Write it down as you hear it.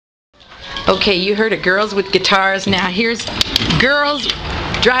Okay, you heard of girls with guitars. Now here's girls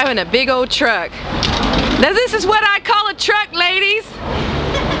driving a big old truck. Now this is what I call a truck, ladies.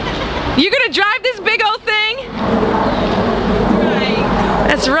 You're gonna drive this big old thing? Right.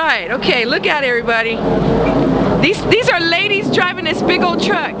 That's right. Okay, look out, everybody. These are ladies driving this big old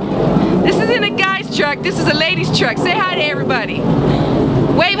truck. This isn't a guy's truck. This is a lady's truck. Say hi to everybody.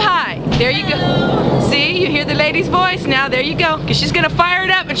 Wave hi. There you go. See, you hear the lady's voice now. There you go. Because she's gonna fire it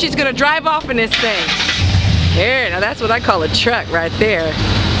up and she's gonna drive off in this thing. There. Now that's what I call a truck right there.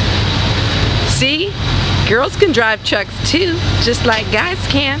 See, girls can drive trucks too, just like guys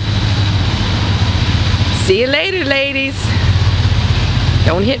can. See you later, ladies.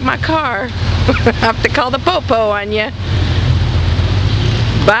 Don't hit my car. I have to call the popo on you.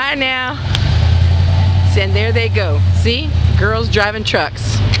 Bye now. And there they go. See? Girls driving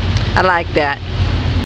trucks. I like that.